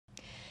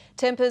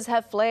Tempers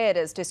have flared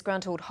as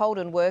disgruntled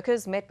Holden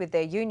workers met with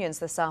their unions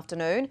this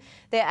afternoon.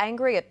 They're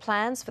angry at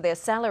plans for their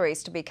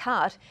salaries to be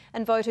cut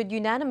and voted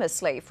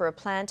unanimously for a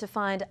plan to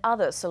find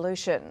other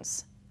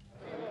solutions.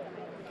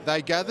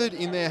 They gathered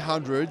in their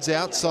hundreds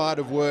outside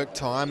of work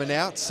time and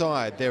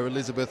outside their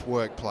Elizabeth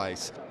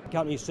workplace. The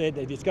company said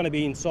that it's going to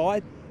be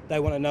inside. They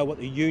want to know what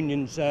the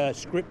union's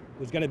script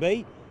was going to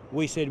be.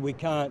 We said we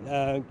can't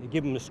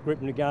give them a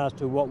script in regards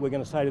to what we're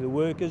going to say to the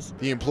workers.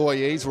 The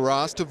employees were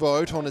asked to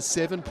vote on a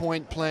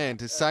 7-point plan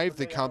to save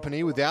the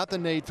company without the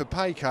need for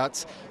pay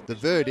cuts. The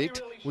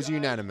verdict was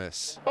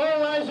unanimous. All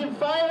those in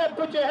favour,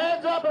 put your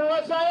hands up and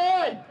let's say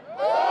aye.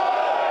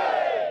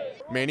 Aye!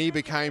 Many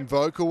became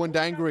vocal and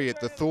angry at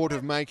the thought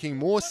of making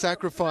more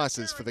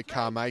sacrifices for the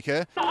car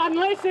maker.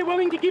 Unless they're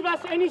willing to give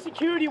us any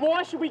security,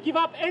 why should we give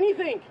up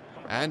anything?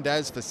 And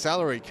as for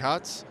salary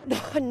cuts...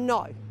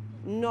 No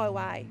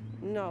way.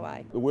 No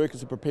way. The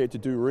workers are prepared to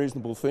do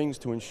reasonable things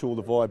to ensure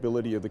the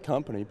viability of the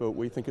company, but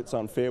we think it's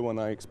unfair when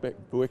they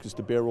expect workers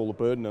to bear all the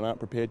burden and aren't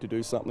prepared to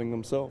do something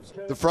themselves.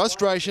 The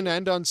frustration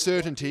and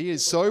uncertainty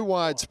is so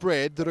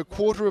widespread that a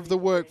quarter of the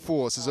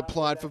workforce has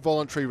applied for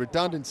voluntary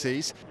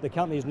redundancies. The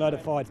company has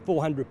notified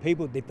 400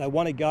 people that if they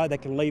want to go, they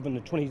can leave on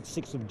the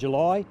 26th of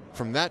July.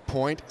 From that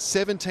point,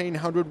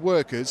 1,700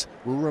 workers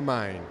will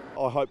remain.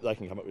 I hope they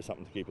can come up with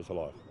something to keep us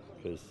alive,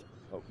 because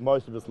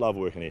most of us love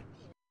working here.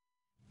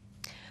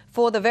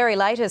 For the very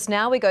latest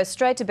now, we go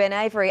straight to Ben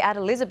Avery at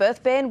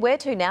Elizabeth. Ben, where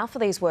to now for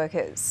these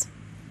workers?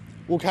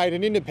 Well, Kate,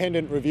 an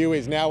independent review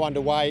is now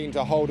underway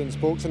into Holden's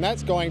books, and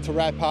that's going to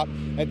wrap up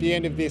at the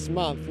end of this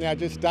month. Now,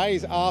 just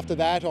days after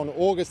that, on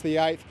August the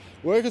 8th,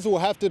 workers will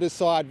have to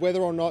decide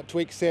whether or not to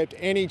accept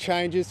any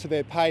changes to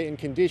their pay and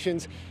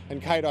conditions.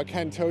 And Kate, I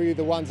can tell you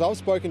the ones I've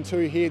spoken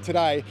to here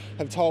today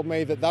have told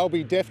me that they'll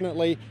be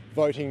definitely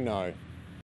voting no.